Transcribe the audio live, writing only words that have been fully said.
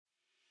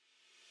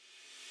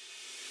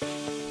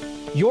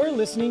You're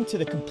listening to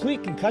the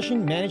Complete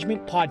Concussion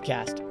Management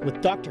Podcast with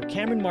Dr.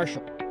 Cameron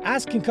Marshall.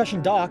 Ask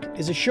Concussion Doc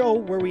is a show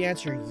where we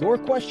answer your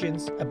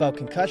questions about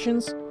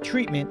concussions,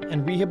 treatment,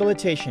 and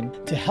rehabilitation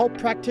to help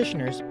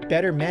practitioners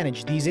better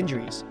manage these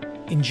injuries.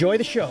 Enjoy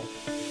the show.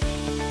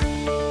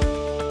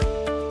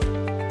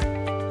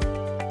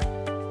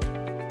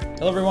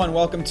 Hello everyone,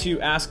 welcome to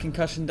Ask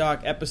Concussion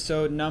Doc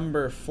episode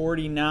number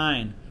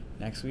 49.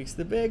 Next week's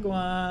the big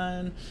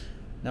one,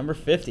 number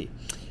 50.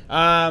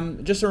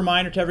 Just a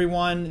reminder to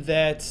everyone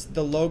that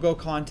the logo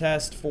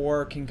contest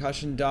for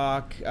Concussion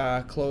Doc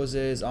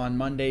closes on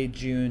Monday,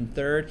 June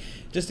 3rd.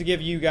 Just to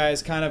give you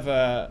guys kind of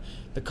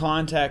the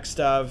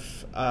context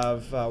of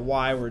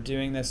why we're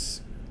doing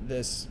this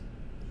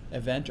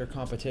event or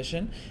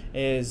competition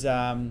is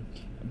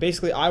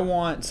basically I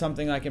want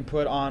something I can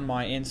put on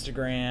my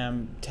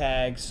Instagram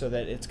tag so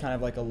that it's kind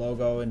of like a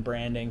logo and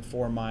branding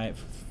for my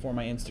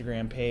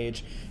Instagram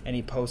page.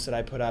 Any posts that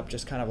I put up,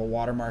 just kind of a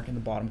watermark in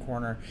the bottom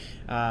corner.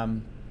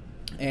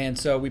 And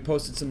so we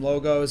posted some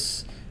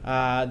logos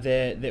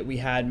that we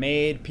had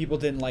made. People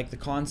didn't like the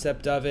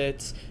concept of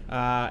it,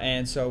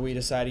 and so we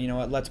decided, you know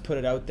what, let's put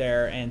it out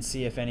there and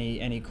see if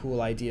any cool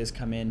ideas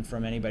come in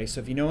from anybody.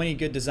 So if you know any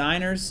good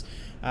designers,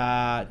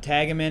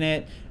 tag them in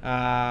it.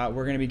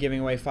 We're going to be giving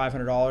away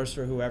 $500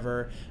 for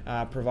whoever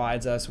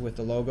provides us with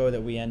the logo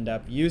that we end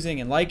up using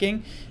and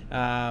liking.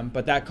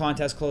 But that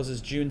contest closes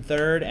June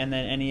 3rd, and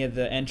then any of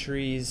the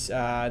entries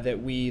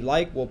that we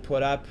like we'll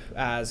put up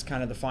as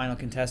kind of the final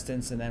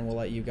contestants, and then we'll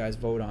let you guys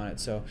vote on it.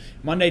 So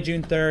Monday,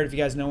 June 3rd, if you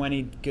guys know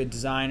any good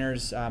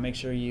designers, make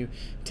sure you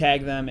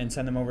tag them and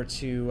send them over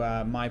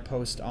to my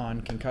post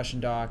on Concussion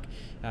Doc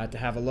to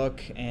have a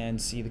look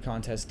and see the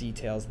contest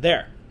details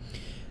there.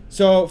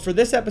 So for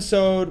this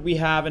episode, we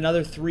have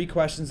another 3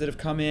 questions that have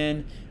come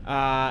in,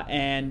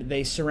 and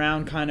they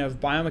surround kind of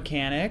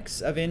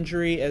biomechanics of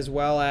injury as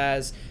well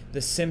as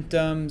the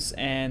symptoms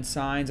and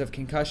signs of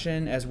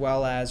concussion, as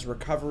well as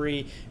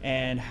recovery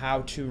and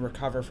how to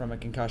recover from a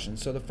concussion.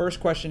 So the first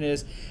question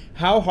is,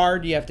 how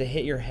hard do you have to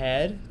hit your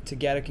head to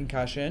get a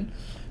concussion?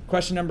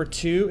 Question number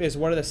 2 is,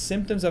 what are the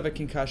symptoms of a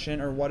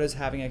concussion, or what does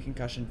having a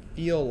concussion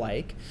feel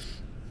like?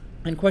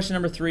 And question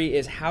number 3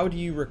 is, how do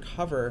you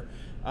recover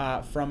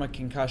from a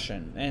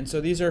concussion? And so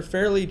these are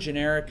fairly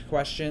generic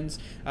questions,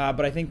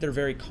 but I think they're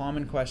very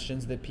common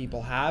questions that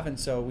people have, and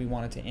so we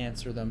wanted to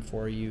answer them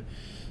for you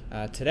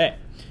today.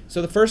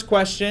 So the first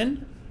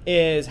question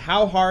is,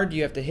 how hard do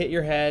you have to hit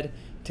your head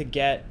to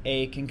get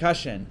a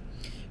concussion?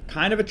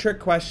 Kind of a trick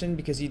question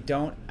because you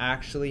don't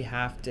actually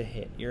have to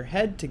hit your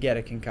head to get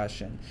a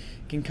concussion.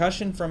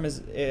 Concussion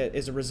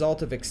is a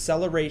result of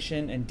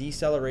acceleration and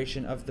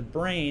deceleration of the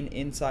brain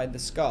inside the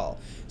skull.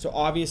 So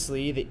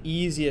obviously the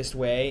easiest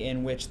way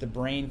in which the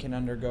brain can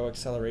undergo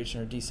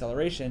acceleration or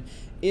deceleration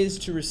is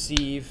to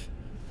receive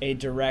a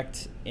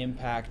direct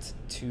impact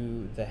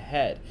to the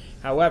head.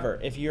 However,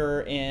 if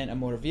you're in a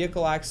motor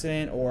vehicle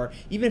accident, or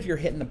even if you're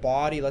hit in the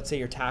body, let's say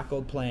you're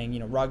tackled playing,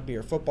 rugby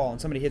or football, and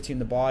somebody hits you in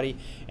the body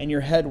and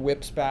your head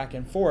whips back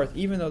and forth,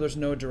 even though there's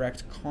no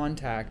direct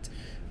contact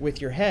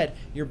with your head,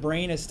 your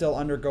brain is still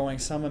undergoing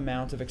some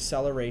amount of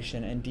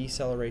acceleration and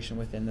deceleration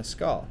within the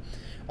skull.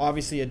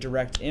 Obviously, a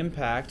direct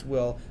impact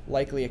will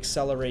likely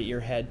accelerate your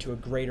head to a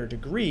greater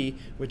degree,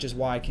 which is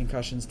why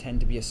concussions tend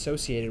to be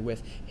associated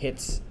with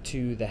hits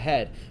to the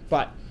head.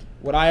 But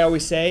what I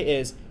always say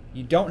is,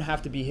 you don't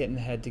have to be hit in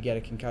the head to get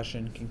a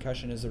concussion.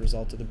 Concussion is the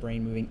result of the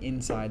brain moving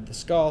inside the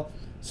skull.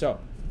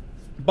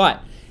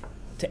 But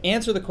to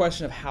answer the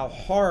question of how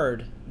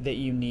hard that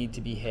you need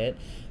to be hit,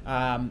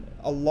 a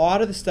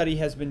lot of the study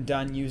has been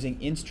done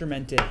using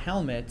instrumented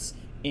helmets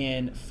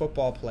in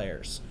football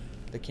players.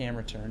 The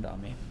camera turned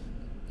on me.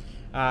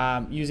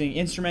 Using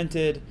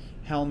instrumented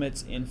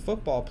helmets in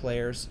football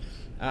players,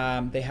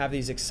 they have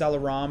these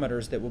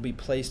accelerometers that will be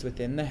placed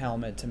within the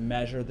helmet to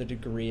measure the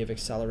degree of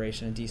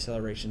acceleration and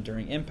deceleration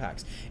during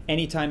impacts.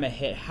 Anytime a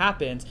hit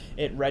happens,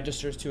 it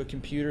registers to a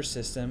computer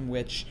system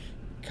which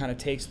kind of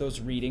takes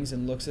those readings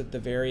and looks at the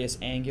various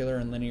angular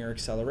and linear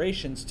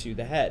accelerations to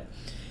the head.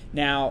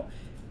 Now,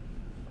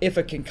 if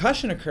a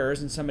concussion occurs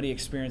and somebody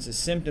experiences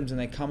symptoms and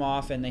they come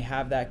off and they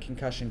have that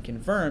concussion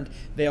confirmed,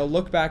 they'll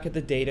look back at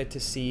the data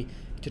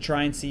to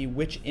try and see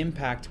which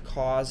impact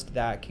caused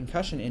that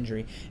concussion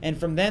injury. And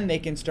from then they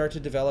can start to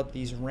develop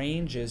these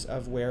ranges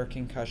of where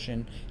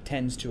concussion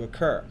tends to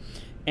occur.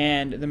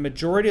 And the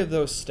majority of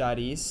those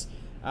studies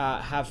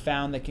have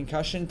found that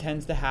concussion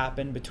tends to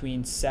happen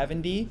between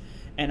 70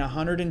 and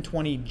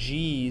 120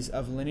 Gs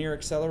of linear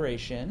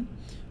acceleration.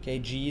 Okay,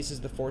 Gs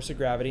is the force of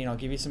gravity, and I'll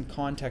give you some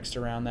context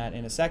around that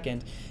in a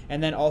second.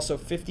 And then also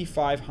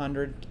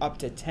 5,500 up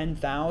to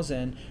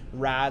 10,000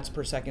 rads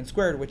per second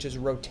squared, which is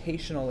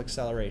rotational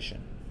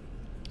acceleration.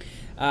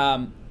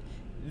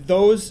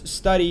 Those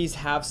studies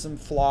have some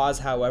flaws,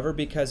 however,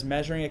 because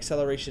measuring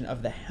acceleration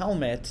of the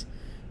helmet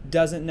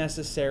doesn't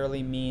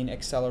necessarily mean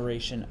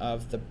acceleration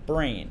of the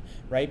brain,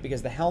 right?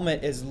 Because the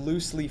helmet is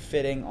loosely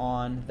fitting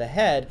on the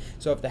head.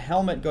 So if the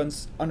helmet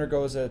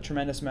undergoes a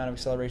tremendous amount of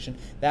acceleration,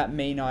 that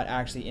may not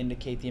actually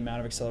indicate the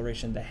amount of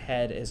acceleration the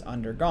head is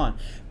undergone.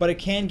 But it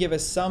can give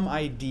us some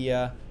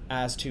idea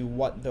as to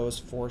what those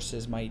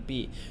forces might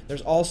be.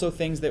 There's also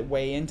things that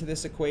weigh into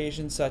this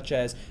equation, such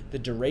as the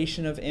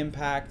duration of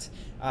impact,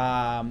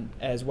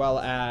 as well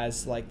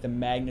as like the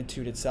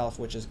magnitude itself,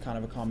 which is kind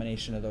of a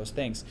combination of those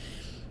things.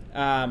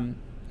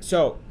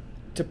 So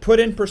to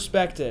put in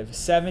perspective,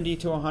 70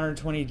 to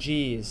 120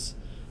 Gs,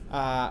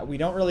 we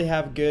don't really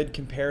have good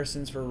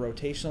comparisons for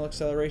rotational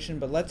acceleration,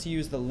 but let's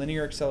use the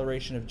linear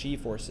acceleration of G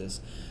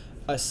forces.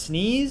 A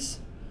sneeze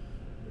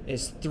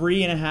is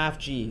 3.5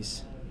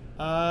 Gs.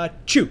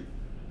 Chew.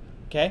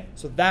 Okay,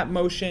 so that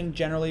motion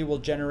generally will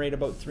generate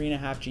about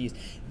 3.5 Gs.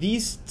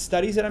 These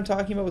studies that I'm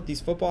talking about with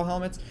these football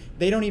helmets,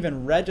 they don't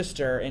even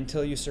register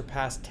until you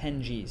surpass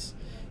 10 Gs.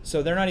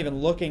 So they're not even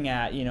looking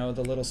at,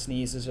 the little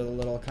sneezes or the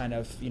little kind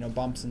of,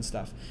 bumps and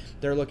stuff.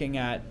 They're looking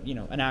at,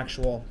 an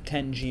actual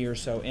 10 G or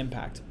so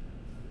impact.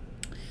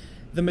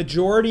 The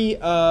majority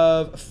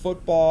of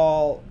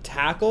football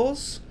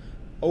tackles,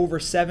 over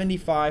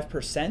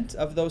 75%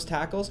 of those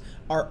tackles,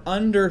 are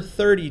under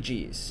 30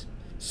 Gs.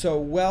 So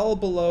well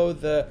below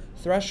the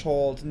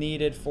threshold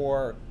needed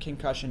for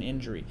concussion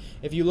injury.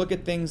 If you look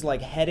at things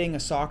like heading a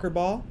soccer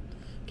ball,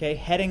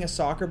 heading a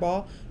soccer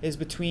ball is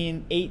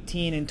between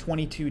 18 and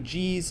 22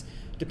 Gs,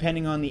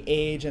 depending on the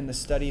age and the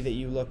study that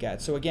you look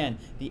at. So again,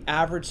 the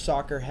average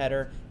soccer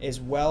header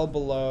is well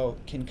below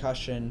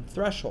concussion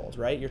threshold,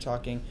 right? You're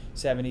talking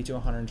 70 to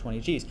 120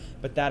 Gs.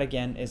 But that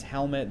again is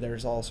helmet.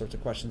 There's all sorts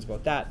of questions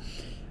about that.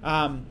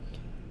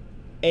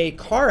 A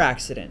car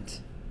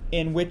accident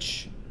in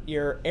which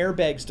your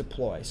airbags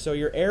deploy. So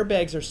your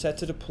airbags are set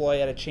to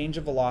deploy at a change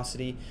of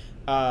velocity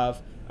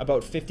of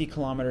about 50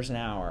 kilometers an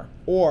hour,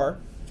 or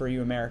for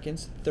you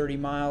Americans, 30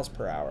 miles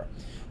per hour.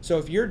 So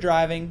if you're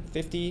driving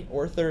 50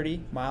 or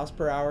 30 miles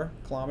per hour,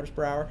 kilometers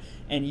per hour,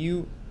 and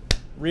you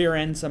rear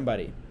end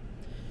somebody,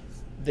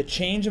 the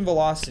change in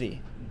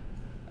velocity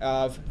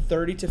of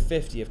 30 to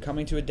 50 of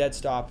coming to a dead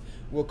stop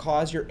will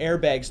cause your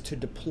airbags to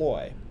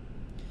deploy.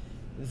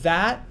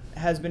 That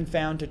has been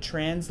found to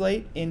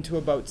translate into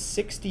about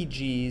 60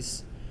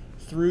 Gs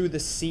through the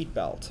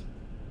seatbelt.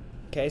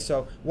 Okay,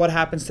 so what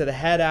happens to the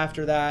head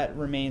after that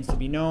remains to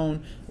be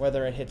known,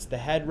 whether it hits the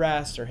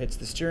headrest or hits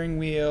the steering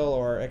wheel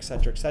or et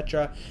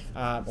cetera,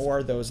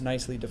 or those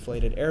nicely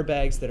deflated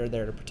airbags that are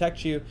there to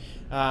protect you.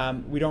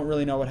 We don't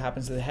really know what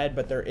happens to the head,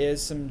 but there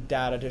is some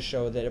data to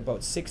show that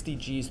about 60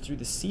 Gs through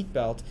the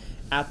seatbelt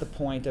at the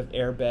point of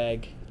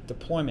airbag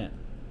deployment.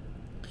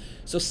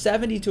 So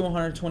 70 to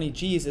 120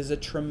 Gs is a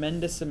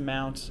tremendous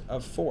amount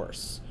of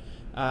force.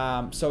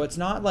 So it's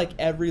not like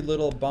every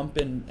little bump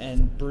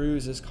and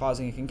bruise is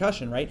causing a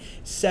concussion, right?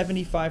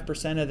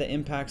 75% of the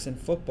impacts in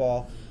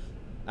football,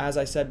 as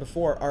I said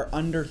before, are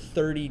under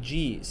 30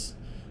 Gs.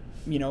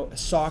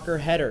 Soccer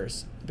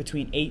headers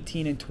between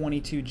 18 and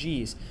 22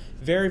 Gs.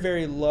 Very,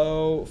 very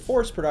low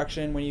force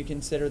production when you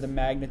consider the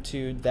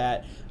magnitude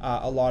that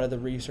a lot of the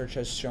research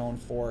has shown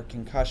for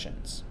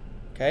concussions.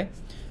 Okay?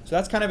 So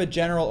that's kind of a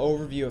general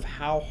overview of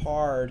how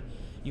hard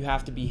you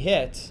have to be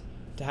hit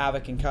to have a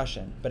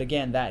concussion. But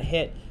again, that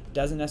hit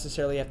doesn't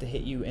necessarily have to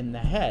hit you in the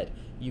head.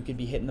 You could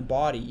be hit in the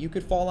body. You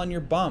could fall on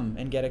your bum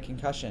and get a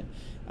concussion.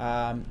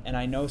 And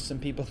I know some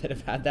people that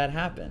have had that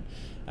happen.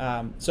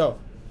 So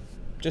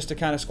just to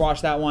kind of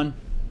squash that one,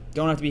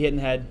 don't have to be hit in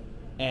the head.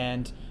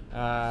 And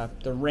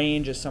the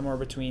range is somewhere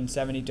between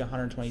 70 to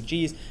 120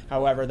 Gs.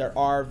 However, there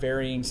are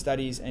varying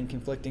studies and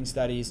conflicting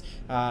studies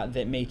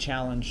that may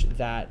challenge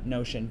that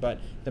notion. But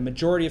the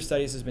majority of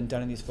studies has been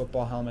done in these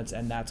football helmets,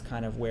 and that's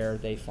kind of where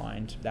they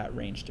find that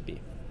range to be.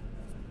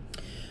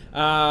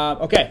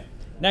 Okay,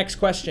 next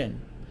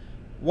question.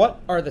 What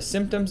are the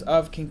symptoms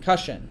of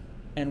concussion,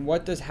 and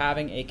what does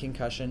having a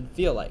concussion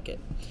feel like it?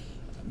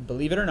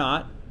 Believe it or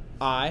not,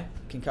 I,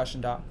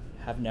 Concussion Doc,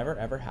 have never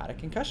ever had a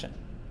concussion.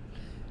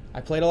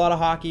 I played a lot of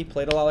hockey,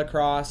 played a lot of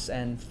lacrosse,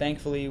 and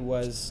thankfully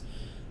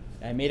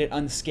I made it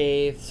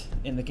unscathed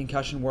in the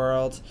concussion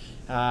world.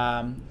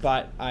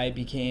 But I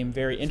became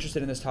very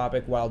interested in this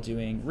topic while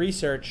doing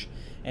research,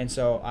 and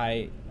so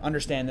I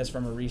understand this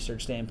from a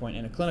research standpoint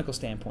and a clinical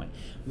standpoint.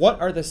 What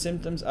are the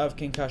symptoms of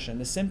concussion?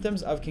 The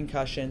symptoms of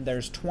concussion,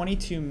 there's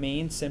 22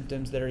 main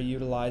symptoms that are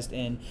utilized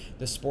in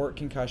the Sport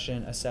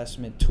Concussion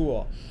Assessment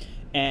tool.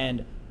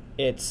 And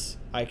I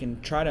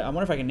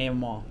wonder if I can name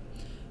them all.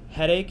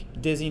 Headache,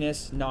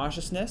 dizziness,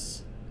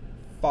 nauseousness,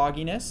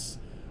 fogginess,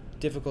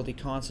 difficulty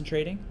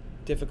concentrating,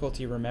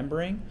 difficulty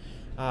remembering,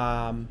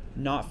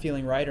 not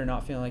feeling right or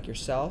not feeling like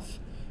yourself,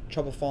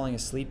 trouble falling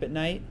asleep at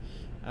night,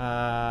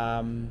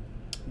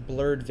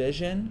 blurred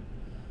vision,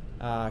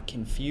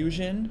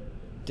 confusion,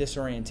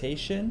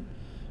 disorientation.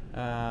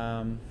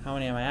 How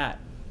many am I at?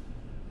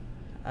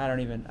 I don't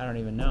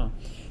even know.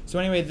 So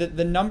anyway,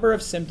 the number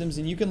of symptoms,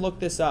 and you can look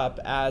this up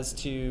as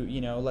to,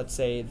 let's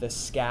say the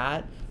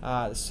SCAT,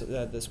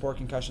 the Sport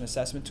Concussion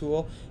Assessment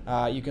Tool.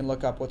 You can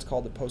look up what's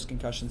called the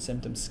Post-Concussion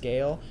Symptom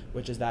Scale,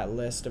 which is that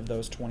list of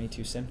those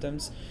 22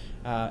 symptoms.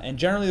 And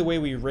generally the way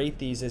we rate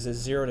these is a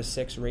 0 to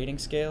 6 rating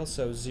scale.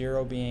 So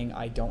 0 being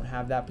I don't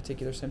have that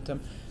particular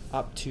symptom,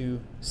 up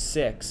to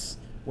 6,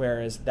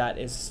 whereas that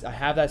is I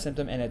have that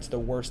symptom and it's the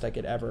worst I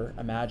could ever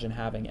imagine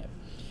having it.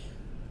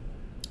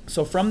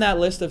 So from that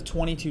list of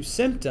 22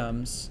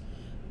 symptoms,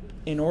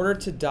 in order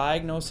to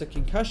diagnose a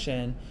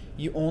concussion,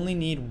 you only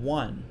need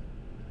 1.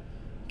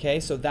 Okay,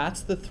 so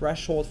that's the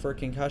threshold for a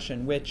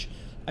concussion, which,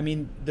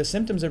 the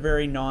symptoms are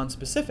very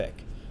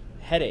non-specific.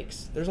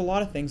 Headaches, there's a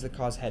lot of things that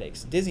cause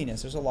headaches.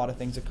 Dizziness, there's a lot of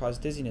things that cause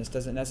dizziness.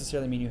 Doesn't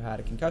necessarily mean you had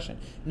a concussion.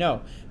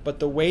 No, but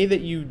the way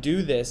that you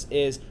do this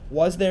is,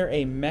 was there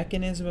a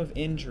mechanism of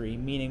injury,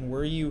 meaning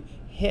were you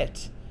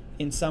hit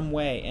in some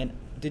way, and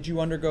did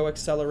you undergo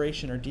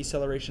acceleration or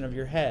deceleration of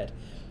your head?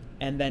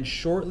 And then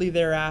shortly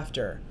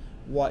thereafter,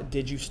 what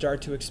did you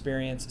start to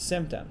experience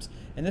symptoms?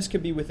 And this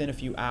could be within a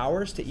few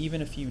hours to even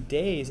a few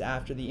days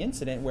after the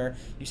incident, where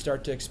you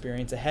start to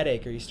experience a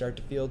headache, or you start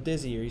to feel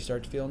dizzy, or you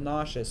start to feel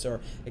nauseous,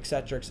 or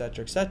etc.,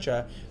 etc.,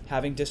 etc.,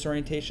 having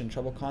disorientation,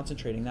 trouble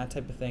concentrating, that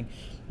type of thing.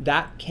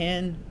 That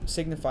can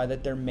signify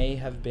that there may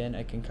have been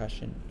a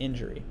concussion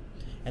injury.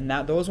 And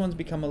that those ones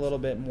become a little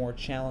bit more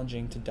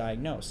challenging to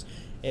diagnose.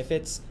 If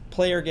it's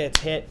player gets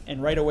hit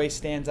and right away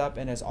stands up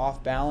and is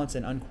off balance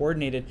and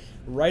uncoordinated,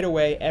 right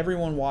away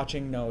everyone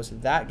watching knows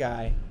that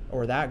guy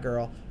or that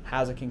girl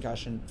has a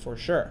concussion for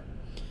sure.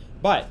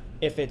 But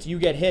if it's you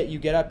get hit, you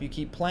get up, you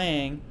keep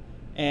playing,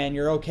 and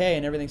you're okay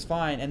and everything's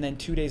fine, and then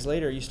 2 days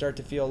later you start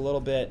to feel a little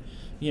bit,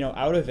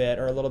 out of it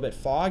or a little bit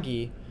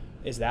foggy,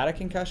 is that a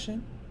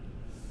concussion?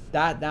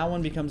 That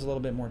one becomes a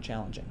little bit more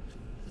challenging.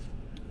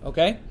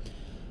 Okay?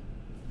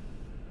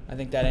 I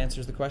think that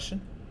answers the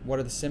question. What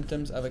are the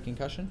symptoms of a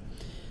concussion?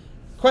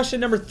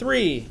 Question number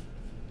 3,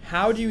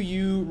 how do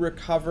you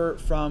recover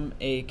from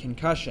a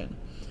concussion?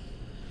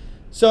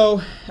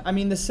 So,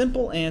 the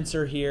simple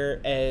answer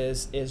here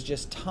is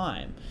just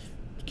time.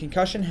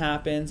 Concussion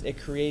happens, it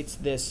creates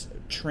this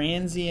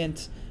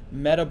transient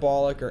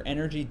metabolic or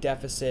energy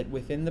deficit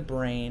within the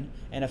brain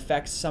and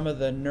affects some of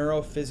the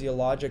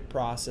neurophysiologic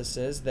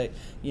processes that,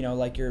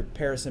 like your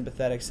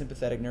parasympathetic,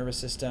 sympathetic nervous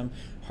system,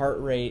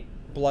 heart rate,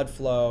 blood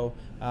flow,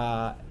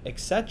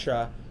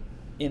 etc.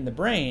 in the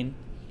brain.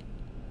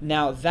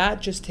 Now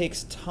that just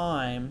takes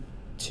time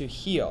to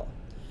heal.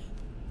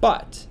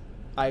 But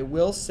I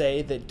will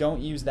say that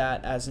don't use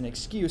that as an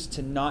excuse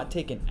to not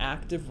take an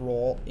active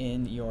role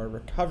in your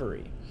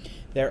recovery.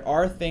 There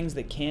are things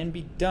that can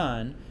be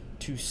done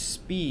to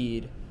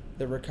speed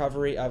the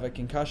recovery of a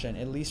concussion,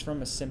 at least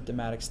from a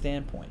symptomatic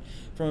standpoint.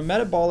 From a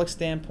metabolic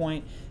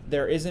standpoint,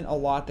 there isn't a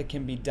lot that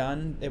can be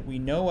done that we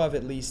know of,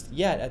 at least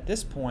yet at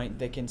this point,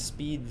 that can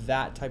speed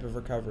that type of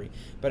recovery.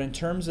 But in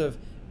terms of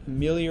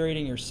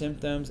ameliorating your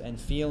symptoms and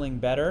feeling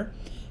better,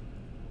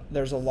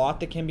 there's a lot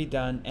that can be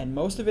done, and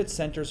most of it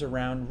centers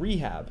around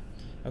rehab.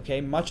 Okay,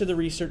 much of the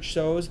research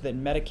shows that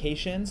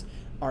medications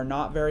are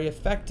not very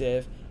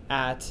effective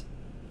at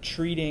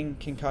treating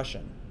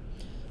concussion.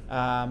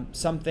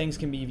 Some things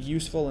can be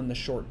useful in the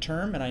short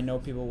term, and I know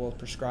people will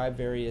prescribe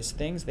various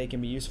things. They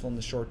can be useful in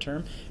the short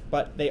term,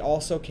 but they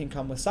also can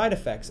come with side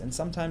effects, and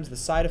sometimes the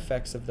side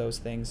effects of those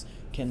things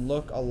can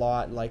look a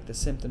lot like the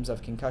symptoms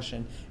of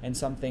concussion, and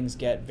some things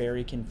get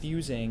very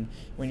confusing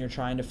when you're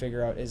trying to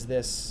figure out, is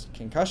this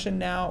concussion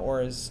now,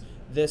 or is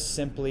this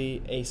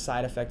simply a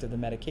side effect of the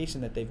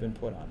medication that they've been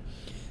put on?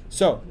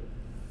 So,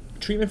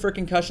 treatment for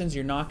concussions,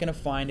 you're not going to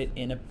find it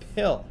in a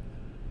pill.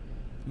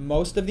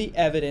 Most of the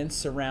evidence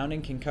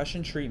surrounding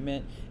concussion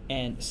treatment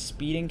and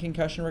speeding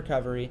concussion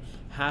recovery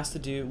has to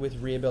do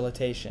with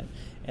rehabilitation.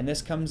 And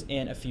this comes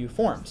in a few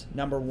forms.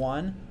 Number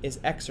 1 is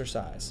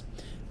exercise.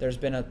 There's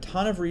been a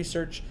ton of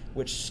research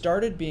which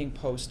started being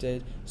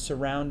posted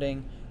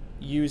surrounding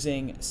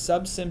using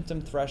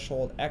subsymptom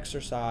threshold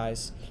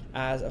exercise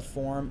as a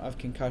form of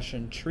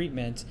concussion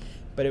treatment,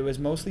 but it was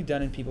mostly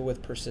done in people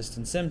with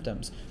persistent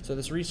symptoms. So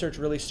this research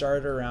really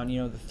started around,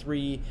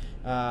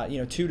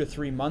 the 2 to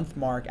 3 month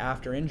mark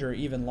after injury,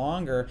 even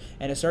longer,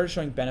 and it started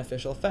showing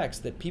beneficial effects,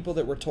 that people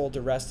that were told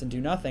to rest and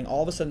do nothing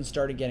all of a sudden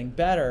started getting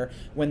better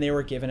when they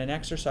were given an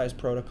exercise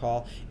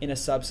protocol in a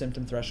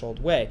subsymptom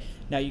threshold way.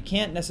 Now, you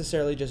can't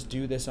necessarily just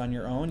do this on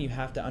your own. You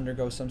have to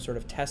undergo some sort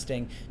of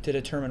testing to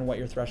determine what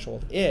your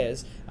threshold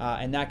is,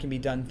 and that can be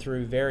done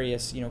through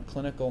various,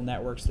 clinical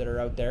networks that are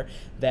out there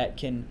that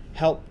can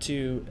help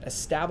to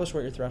establish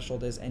what your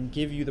threshold is and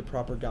give you the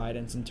proper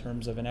guidance in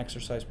terms of an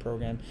exercise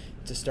program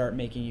to start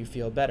making you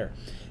feel better.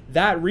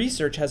 That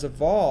research has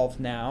evolved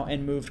now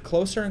and moved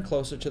closer and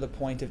closer to the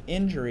point of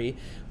injury,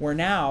 where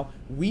now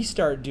we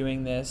start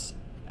doing this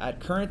at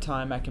current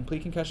time at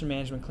Complete Concussion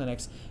Management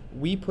Clinics.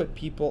 We put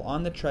people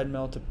on the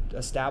treadmill to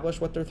establish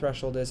what their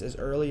threshold is as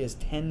early as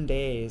 10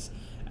 days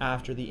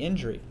after the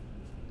injury.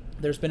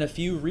 There's been a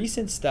few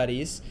recent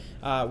studies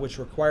which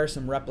require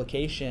some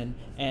replication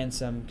and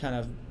some kind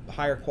of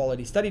higher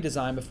quality study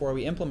design before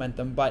we implement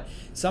them, but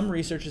some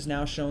research has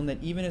now shown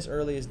that even as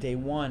early as day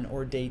 1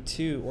 or day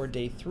 2 or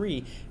day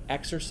 3,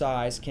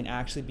 exercise can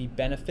actually be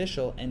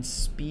beneficial and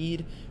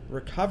speed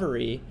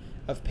recovery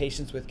of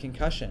patients with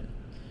concussion.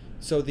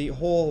 So the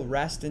whole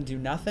rest and do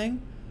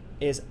nothing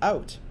is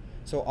out.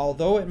 So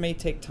although it may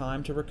take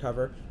time to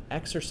recover,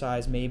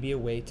 exercise may be a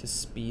way to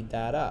speed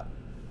that up.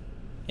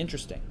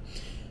 Interesting.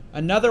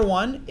 Another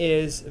one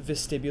is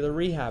vestibular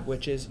rehab,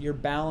 which is your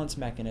balance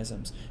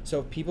mechanisms.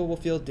 So people will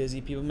feel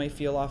dizzy, people may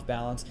feel off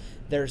balance.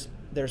 There's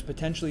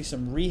potentially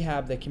some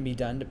rehab that can be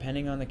done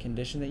depending on the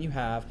condition that you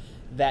have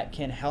that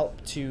can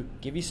help to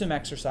give you some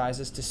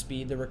exercises to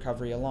speed the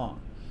recovery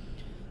along.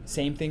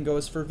 Same thing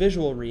goes for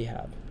visual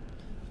rehab.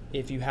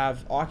 If you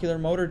have ocular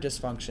motor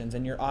dysfunctions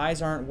and your eyes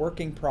aren't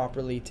working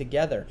properly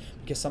together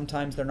because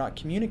sometimes they're not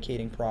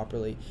communicating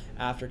properly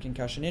after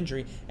concussion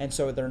injury, and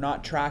so they're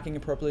not tracking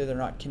appropriately, they're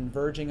not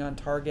converging on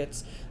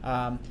targets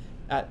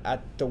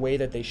at the way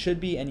that they should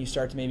be, and you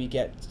start to maybe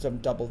get some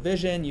double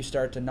vision, you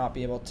start to not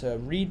be able to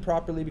read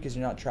properly because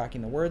you're not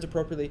tracking the words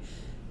appropriately.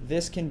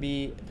 This can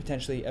be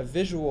potentially a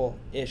visual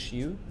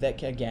issue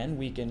that, again,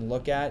 we can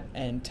look at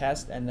and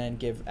test and then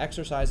give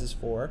exercises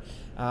for.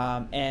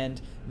 And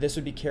this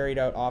would be carried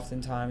out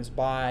oftentimes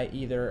by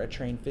either a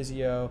trained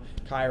physio,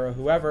 chiro,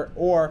 whoever,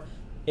 or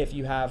if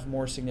you have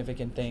more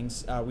significant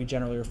things, we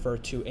generally refer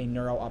to a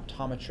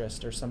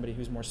neuro-optometrist or somebody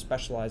who's more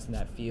specialized in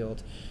that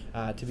field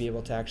to be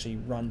able to actually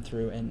run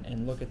through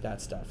and look at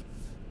that stuff.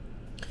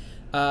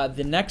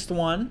 The next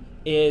one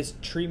is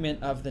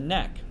treatment of the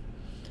neck.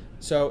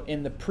 So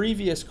in the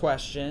previous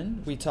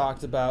question, we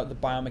talked about the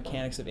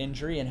biomechanics of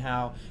injury and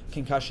how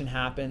concussion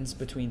happens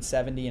between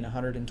 70 and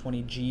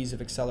 120 Gs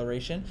of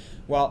acceleration.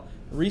 Well,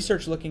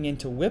 research looking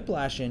into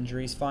whiplash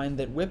injuries find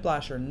that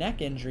whiplash or neck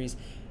injuries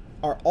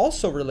are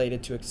also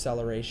related to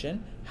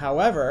acceleration.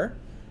 However,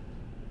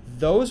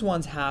 those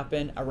ones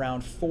happen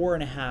around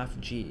 4.5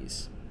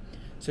 Gs.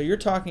 So you're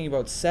talking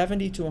about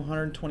 70 to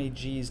 120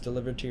 Gs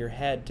delivered to your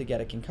head to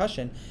get a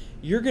concussion.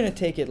 You're going to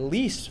take at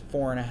least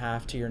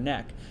 4.5 to your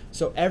neck.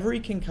 So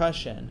every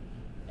concussion,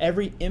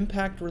 every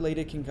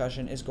impact-related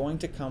concussion is going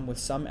to come with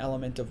some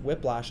element of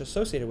whiplash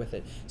associated with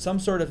it. Some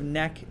sort of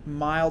neck,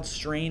 mild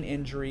strain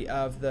injury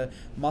of the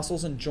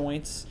muscles and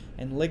joints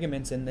and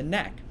ligaments in the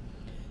neck.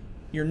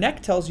 Your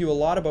neck tells you a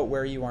lot about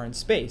where you are in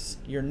space.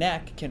 Your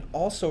neck can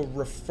also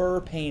refer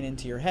pain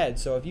into your head.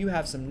 So if you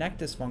have some neck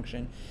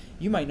dysfunction,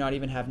 you might not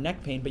even have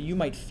neck pain, but you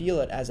might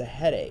feel it as a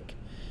headache.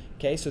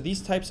 Okay, so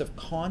these types of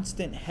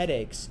constant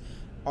headaches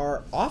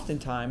are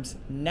oftentimes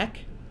neck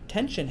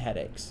tension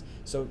headaches.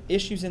 So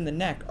issues in the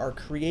neck are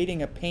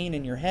creating a pain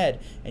in your head,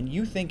 and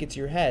you think it's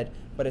your head,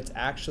 but it's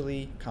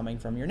actually coming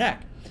from your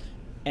neck.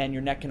 And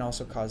your neck can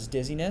also cause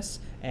dizziness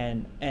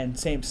and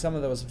some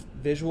of those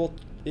visual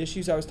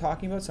issues I was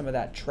talking about, some of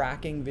that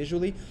tracking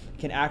visually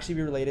can actually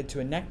be related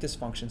to a neck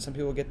dysfunction. Some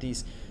people get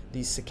these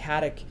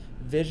saccadic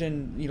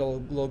vision,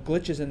 little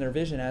glitches in their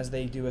vision as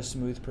they do a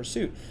smooth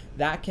pursuit.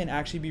 That can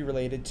actually be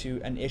related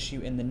to an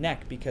issue in the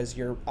neck because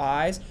your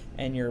eyes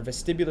and your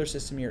vestibular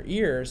system, your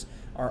ears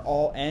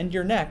and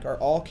your neck are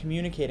all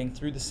communicating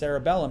through the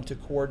cerebellum to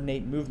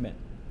coordinate movement.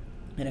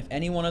 And if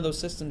any one of those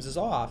systems is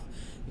off,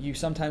 you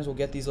sometimes will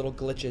get these little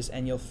glitches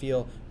and you'll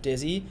feel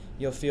dizzy,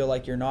 you'll feel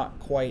like you're not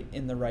quite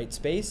in the right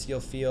space, you'll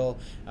feel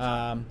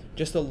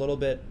just a little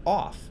bit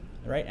off,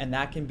 right? And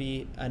that can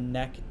be a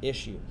neck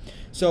issue.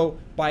 So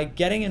by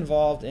getting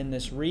involved in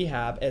this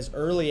rehab as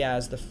early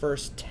as the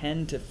first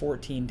 10 to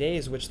 14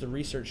 days, which the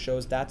research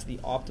shows that's the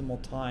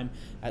optimal time,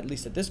 at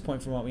least at this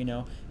point from what we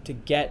know, to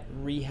get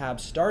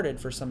rehab started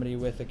for somebody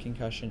with a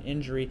concussion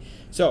injury.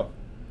 So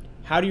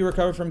how do you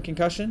recover from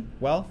concussion?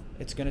 Well,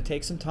 it's going to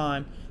take some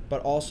time,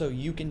 but also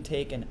you can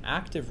take an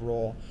active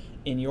role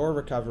in your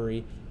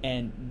recovery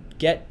and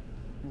get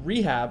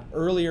rehab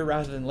earlier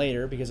rather than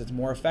later because it's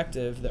more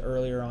effective the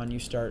earlier on you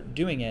start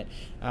doing it,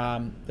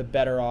 the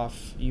better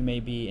off you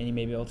may be, and you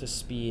may be able to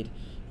speed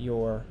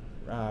your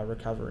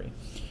recovery.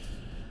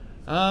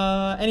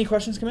 Any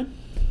questions come in?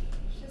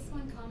 Just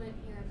one comment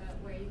here about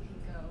where you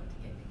can go to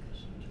get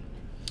concussion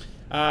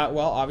treatment.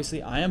 Well,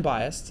 obviously, I am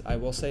biased. I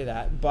will say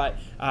that. But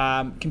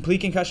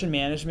Complete Concussion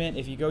Management,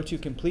 if you go to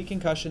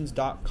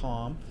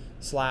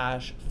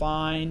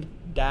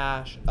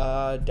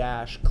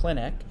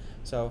completeconcussions.com/find-a-clinic,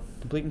 so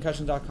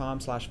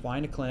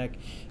completeconcussions.com/find-a-clinic,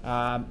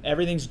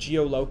 everything's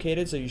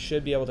geolocated, so you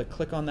should be able to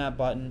click on that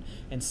button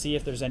and see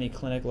if there's any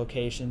clinic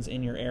locations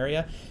in your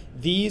area.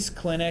 These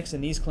clinics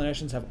and these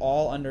clinicians have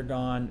all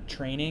undergone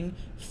training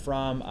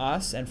from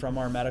us and from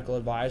our medical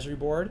advisory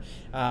board.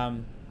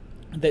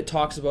 That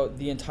talks about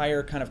the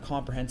entire kind of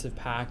comprehensive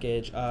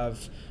package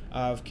of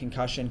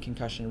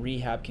concussion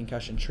rehab,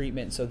 concussion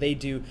treatment. So they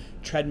do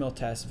treadmill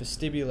tests,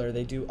 vestibular,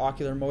 they do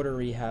ocular motor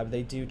rehab,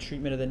 they do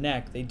treatment of the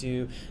neck, they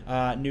do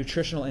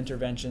nutritional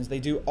interventions,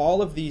 they do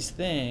all of these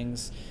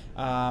things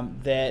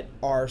that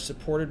are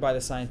supported by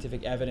the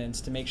scientific evidence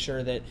to make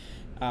sure that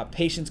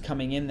patients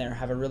coming in there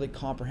have a really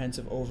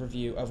comprehensive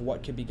overview of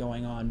what could be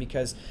going on,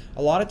 because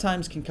a lot of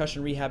times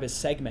concussion rehab is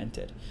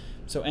segmented.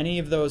 So any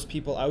of those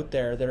people out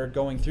there that are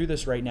going through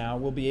this right now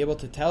will be able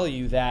to tell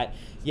you that,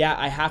 yeah,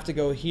 I have to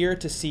go here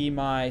to see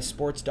my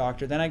sports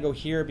doctor, then I go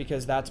here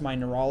because that's my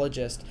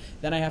neurologist,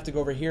 then I have to go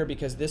over here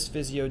because this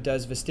physio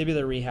does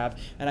vestibular rehab,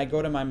 and I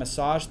go to my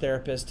massage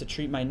therapist to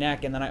treat my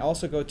neck, and then I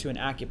also go to an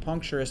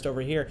acupuncturist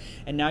over here.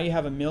 And now you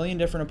have a million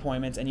different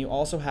appointments, and you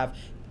also have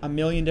a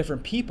million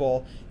different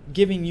people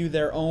giving you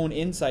their own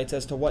insights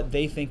as to what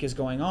they think is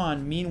going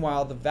on.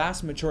 Meanwhile, the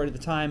vast majority of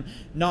the time,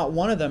 not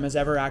one of them has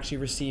ever actually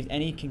received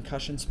any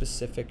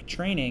concussion-specific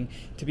training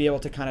to be able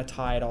to kind of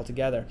tie it all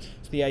together.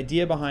 So the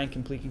idea behind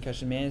Complete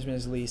Concussion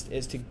Management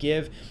is to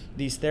give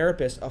these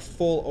therapists a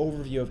full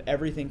overview of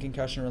everything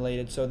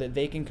concussion-related, so that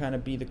they can kind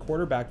of be the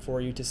quarterback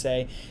for you to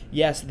say,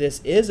 yes,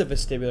 this is a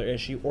vestibular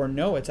issue, or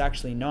no, it's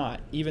actually not.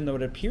 Even though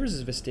it appears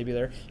as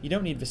vestibular, you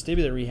don't need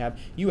vestibular rehab,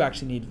 you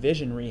actually need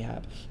vision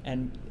rehab.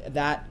 And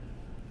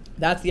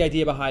that's the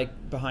idea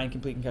behind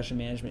Complete Concussion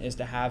Management, is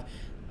to have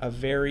a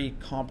very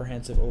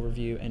comprehensive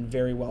overview and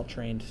very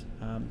well-trained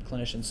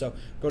clinicians. So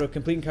go to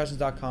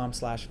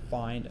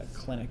CompleteConcussions.com/find a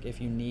clinic if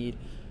you need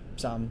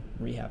some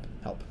rehab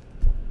help.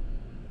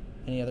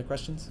 Any other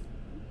questions?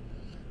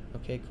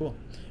 Okay, cool.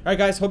 All right,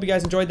 guys, hope you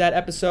guys enjoyed that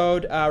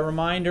episode.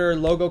 Reminder,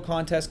 logo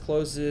contest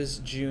closes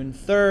June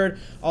 3rd.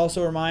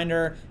 Also a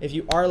reminder, if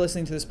you are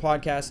listening to this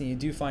podcast and you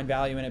do find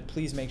value in it,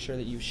 please make sure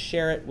that you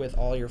share it with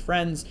all your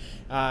friends.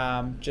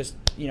 Just,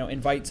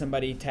 invite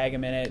somebody, tag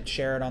them in it,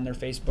 share it on their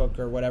Facebook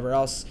or whatever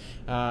else.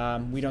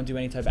 We don't do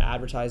any type of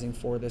advertising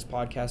for this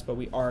podcast, but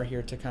we are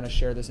here to kind of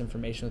share this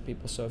information with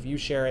people. So if you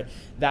share it,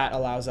 that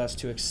allows us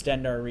to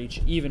extend our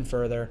reach even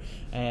further.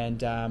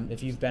 And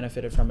if you've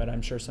benefited from it,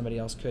 I'm sure somebody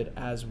else could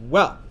as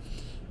well.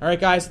 All right,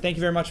 guys, thank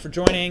you very much for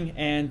joining,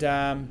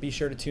 and be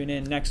sure to tune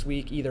in next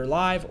week, either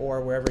live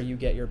or wherever you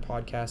get your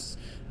podcasts.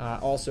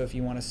 Also, if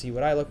you want to see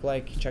what I look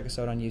like, check us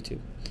out on YouTube.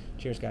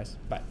 Cheers, guys.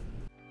 Bye.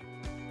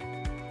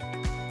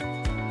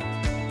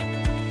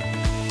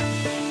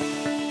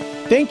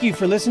 Thank you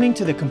for listening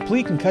to the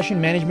Complete Concussion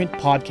Management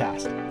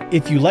Podcast.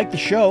 If you like the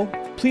show,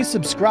 please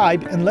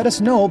subscribe and let us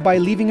know by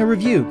leaving a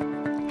review.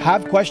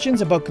 Have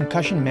questions about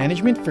concussion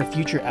management for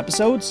future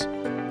episodes?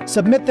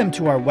 Submit them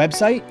to our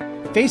website,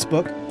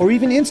 Facebook, or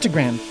even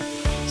Instagram.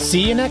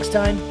 See you next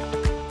time.